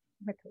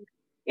method.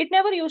 It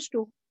never used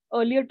to.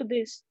 Earlier to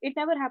this, it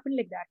never happened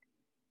like that.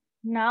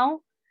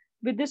 Now,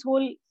 with this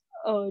whole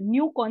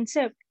new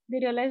concept, they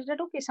realized that,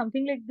 okay,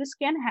 something like this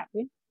can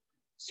happen.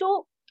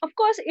 So, of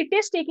course, it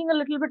is taking a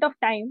little bit of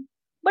time,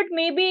 but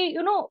maybe,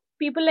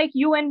 people like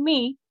you and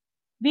me,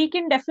 we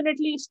can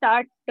definitely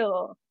start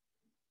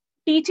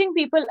teaching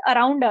people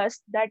around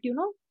us that,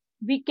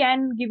 we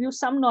can give you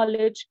some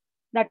knowledge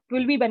that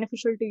will be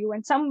beneficial to you,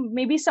 and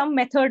maybe some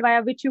method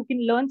via which you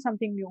can learn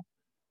something new.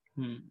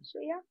 Hmm. So,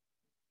 yeah,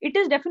 it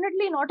is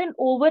definitely not an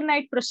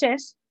overnight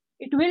process.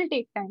 It will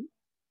take time,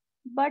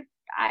 but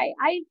I,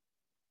 I,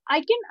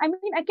 I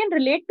can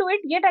relate to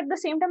it. Yet at the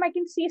same time, I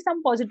can see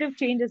some positive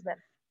change as well.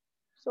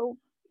 So,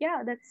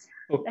 yeah, that's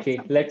Okay,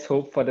 something. let's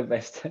hope for the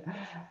best.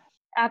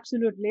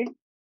 Absolutely.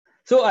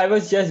 So I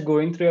was just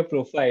going through your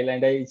profile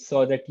and I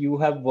saw that you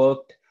have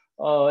worked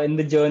in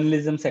the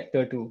journalism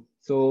sector too.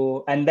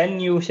 So, and then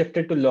you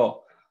shifted to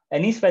law.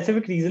 Any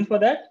specific reason for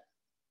that?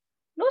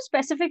 No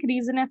specific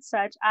reason as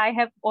such. I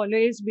have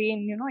always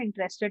been,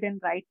 interested in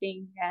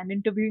writing and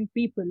interviewing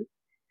people,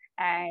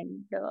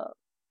 and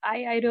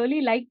I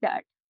really like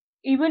that.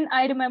 Even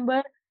I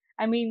remember,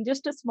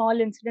 just a small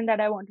incident that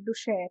I wanted to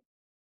share.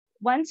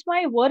 Once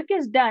my work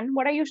is done,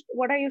 what I used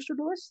to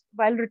do is,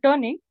 while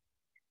returning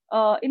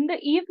in the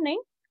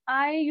evening,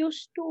 I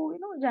used to,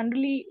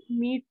 generally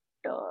meet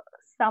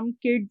some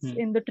kids Hmm.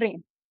 in the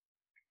train,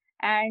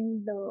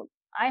 and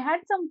I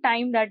had some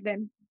time that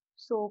then.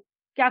 So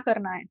क्या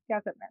करना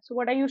है. So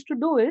what I used to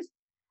do is,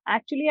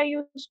 actually I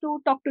used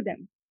to talk to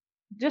them,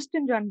 just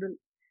in general,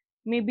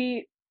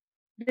 maybe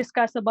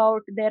discuss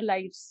about their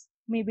lives,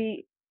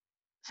 maybe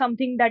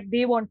something that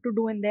they want to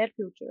do in their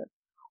future,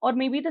 or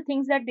maybe the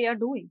things that they are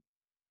doing,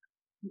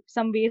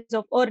 some ways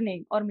of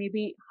earning, or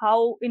maybe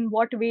how, in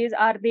what ways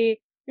are they,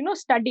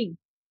 studying.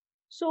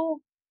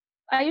 So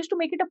I used to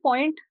make it a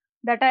point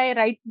that I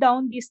write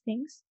down these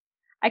things.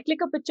 I click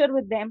a picture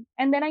with them,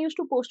 and then I used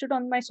to post it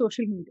on my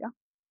social media.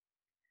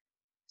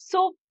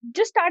 So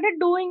just started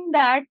doing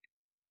that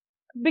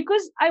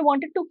because I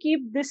wanted to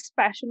keep this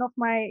passion of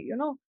my,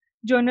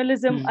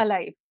 journalism Hmm.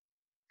 alive.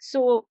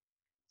 So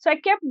I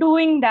kept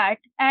doing that,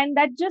 and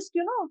that just,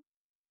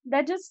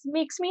 that just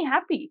makes me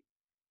happy.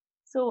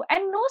 So,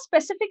 and no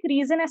specific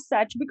reason as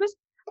such, because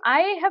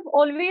I have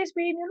always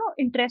been,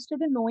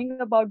 interested in knowing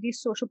about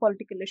these socio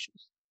political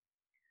issues.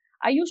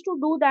 I used to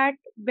do that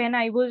when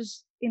I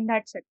was in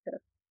that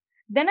sector.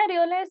 Then I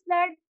realized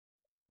that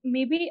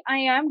maybe I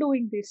am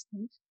doing these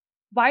things.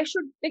 Why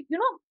should, like,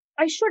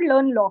 I should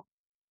learn law.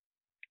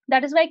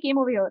 That is why I came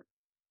over here.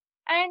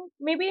 And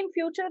maybe in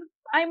future,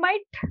 I might,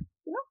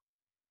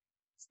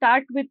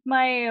 start with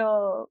my,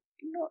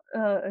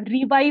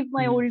 revive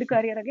my Hmm. old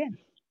career again.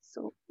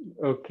 So,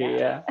 Okay,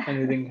 yeah, yeah,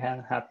 anything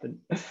can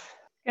happen.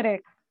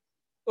 correct.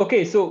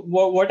 Okay, so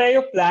what are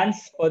your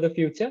plans for the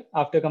future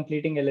after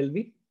completing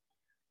LLB?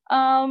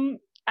 Um,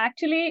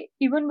 Actually,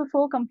 even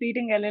before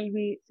completing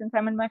LLB, since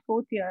I'm in my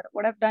fourth year,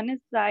 what I've done is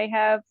I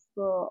have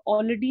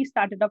already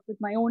started up with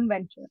my own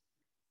venture.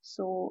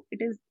 So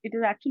it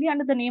is actually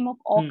under the name of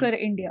Hmm. Ochre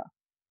India.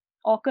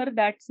 Ochre,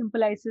 that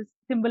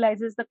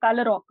symbolizes the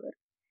color ochre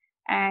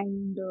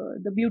and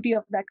the beauty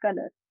of that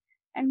color.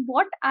 And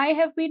what I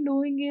have been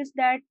doing is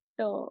that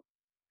uh,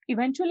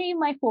 eventually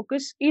my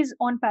focus is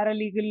on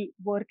paralegal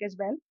work as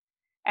well.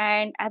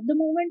 And at the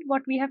moment,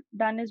 what we have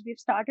done is we've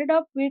started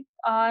up with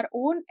our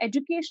own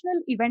educational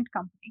event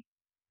company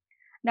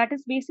that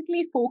is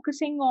basically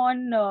focusing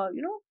on,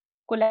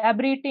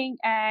 collaborating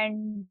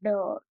and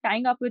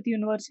tying up with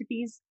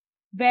universities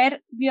where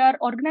we are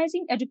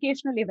organizing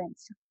educational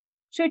events.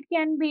 So it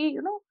can be,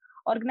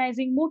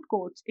 organizing moot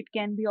courts, it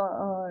can be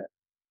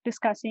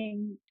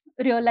discussing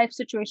real life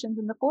situations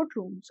in the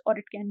courtrooms, or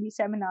it can be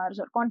seminars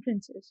or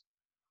conferences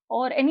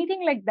or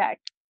anything like that.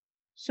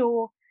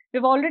 So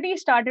we've already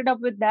started up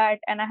with that,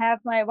 and I have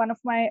my one of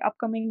my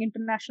upcoming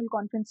international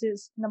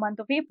conferences in the month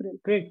of April.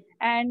 Great.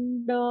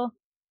 And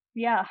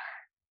yeah,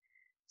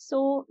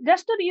 so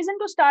just the reason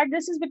to start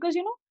this is because,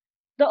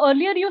 the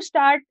earlier you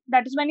start,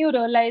 that is when you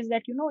realize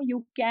that,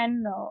 you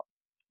can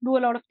do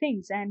a lot of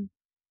things. And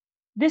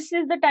this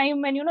is the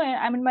time when,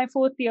 I'm in my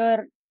fourth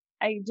year.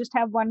 I just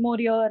have one more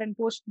year, and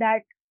post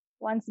that,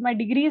 once my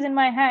degree is in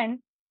my hand,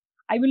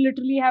 I will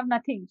literally have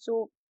nothing.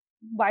 So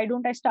why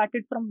don't I start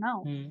it from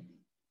now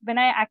when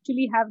I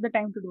actually have the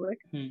time to do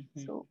it?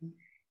 So,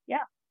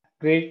 yeah.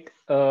 Great.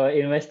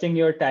 Investing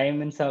your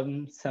time in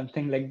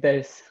something like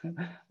this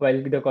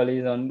while the college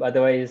is on.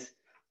 Otherwise,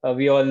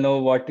 we all know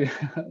what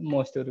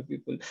most of the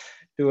people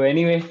do.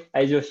 Anyway,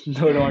 I just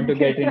don't want to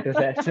get into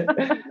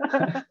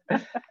that.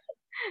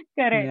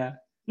 Correct. Yeah.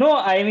 No,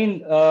 I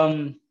mean,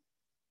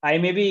 I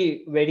may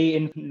be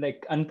very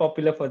like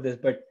unpopular for this,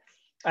 but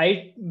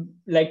I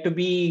like to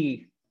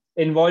be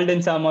involved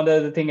in some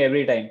other thing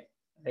every time.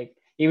 Like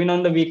even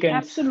on the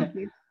weekends,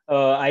 Absolutely.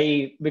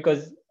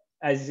 because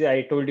as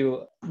I told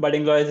you,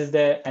 Budding Lawyers is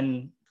there,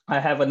 and I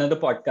have another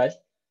podcast.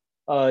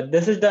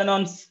 This is done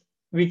on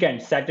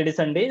weekends, Saturday,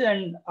 Sundays,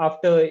 and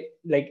after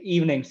like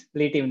evenings,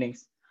 late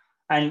evenings.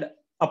 And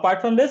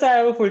apart from this, I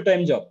have a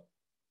full-time job.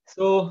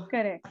 So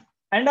Correct.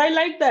 And I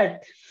like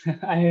that.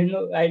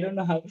 I don't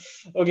know how.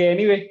 Okay,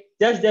 anyway,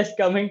 just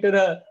coming to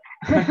the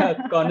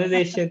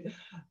conversation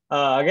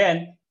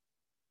again.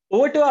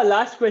 Over to our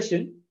last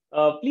question.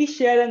 Please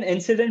share an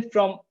incident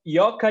from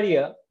your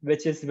career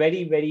which is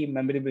very, very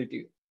memorable to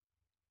you.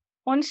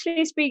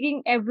 Honestly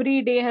speaking,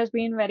 every day has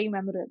been very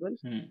memorable.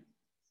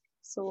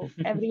 So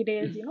every day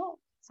is,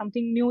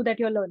 something new that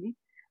you're learning.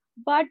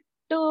 But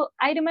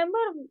I remember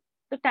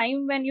the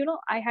time when,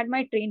 I had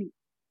my training.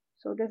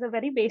 So there's a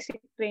very basic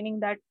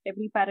training that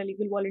every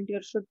paralegal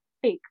volunteer should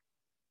take.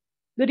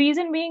 The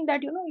reason being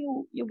that,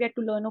 you get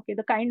to learn, okay,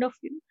 the kind of,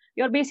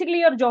 basically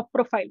your job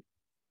profile.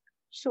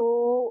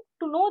 So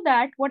to know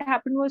that, what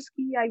happened was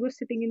I was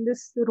sitting in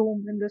this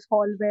room, in this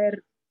hall where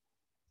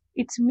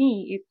it's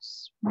me,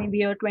 it's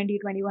maybe a 20,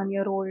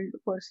 21-year-old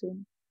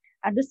person.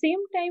 At the same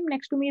time,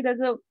 next to me,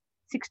 there's a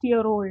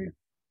 60-year-old.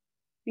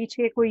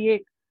 पीछे कोई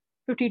एक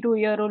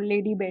 52-year-old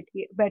lady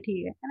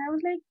बैठी है. And I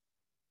was like,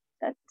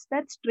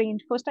 that's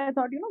strange. First I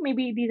thought,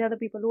 maybe these are the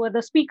people who are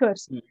the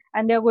speakers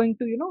and they're going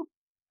to,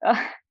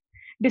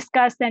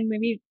 discuss and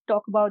maybe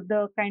talk about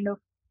the kind of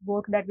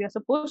work that we are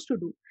supposed to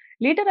do.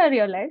 Later I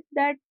realized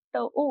that,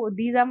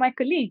 these are my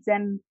colleagues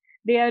and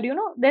they are,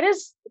 there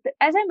is,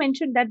 as I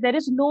mentioned, that there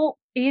is no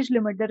age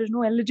limit, there is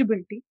no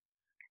eligibility.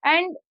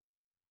 And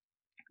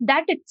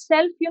that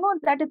itself,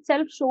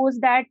 shows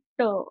that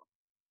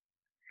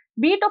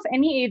be it of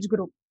any age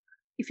group,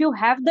 if you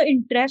have the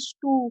interest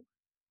to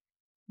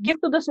give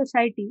to the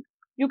society,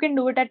 you can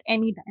do it at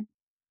any time.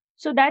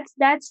 So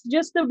that's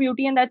just the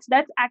beauty, and that's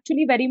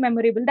actually very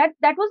memorable. That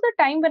was the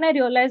time when I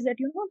realized that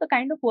the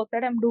kind of work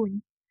that I'm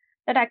doing,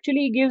 that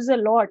actually gives a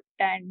lot.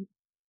 And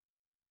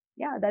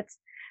yeah,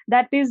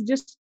 that is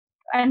just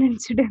an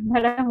incident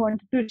that I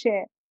wanted to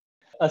share.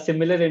 A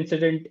similar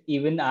incident,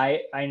 even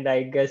I and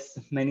I guess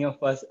many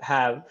of us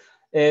have,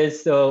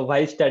 is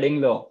while studying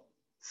law.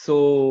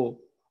 So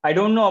I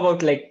don't know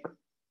about like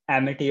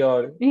Amity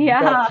or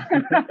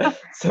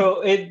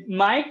so in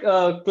my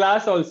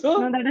class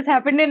also. No, that has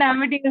happened in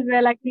Amity as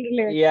well,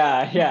 actually.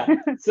 Yeah.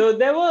 So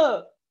there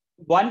were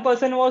one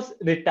person was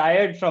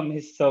retired from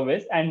his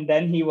service, and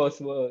then he was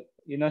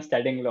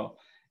studying law,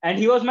 and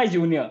he was my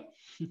junior.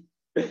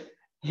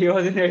 He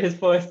was in his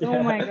first year.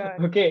 Oh my God.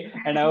 Okay,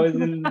 and I was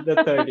in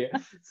the third year.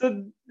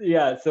 So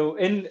yeah, so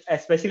in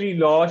especially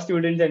law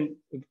students and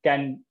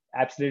can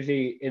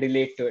absolutely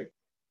relate to it.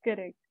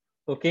 Correct.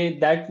 Okay,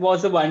 that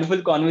was a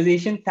wonderful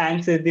conversation.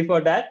 Thanks, Siddhi,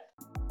 for that.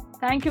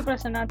 Thank you,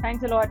 Prasanna.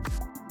 Thanks a lot.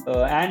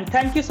 And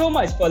thank you so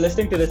much for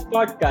listening to this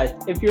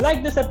podcast. If you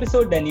like this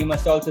episode, then you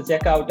must also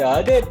check out our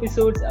other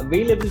episodes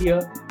available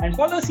here and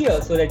follow us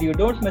here so that you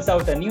don't miss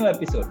out a new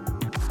episode.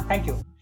 Thank you.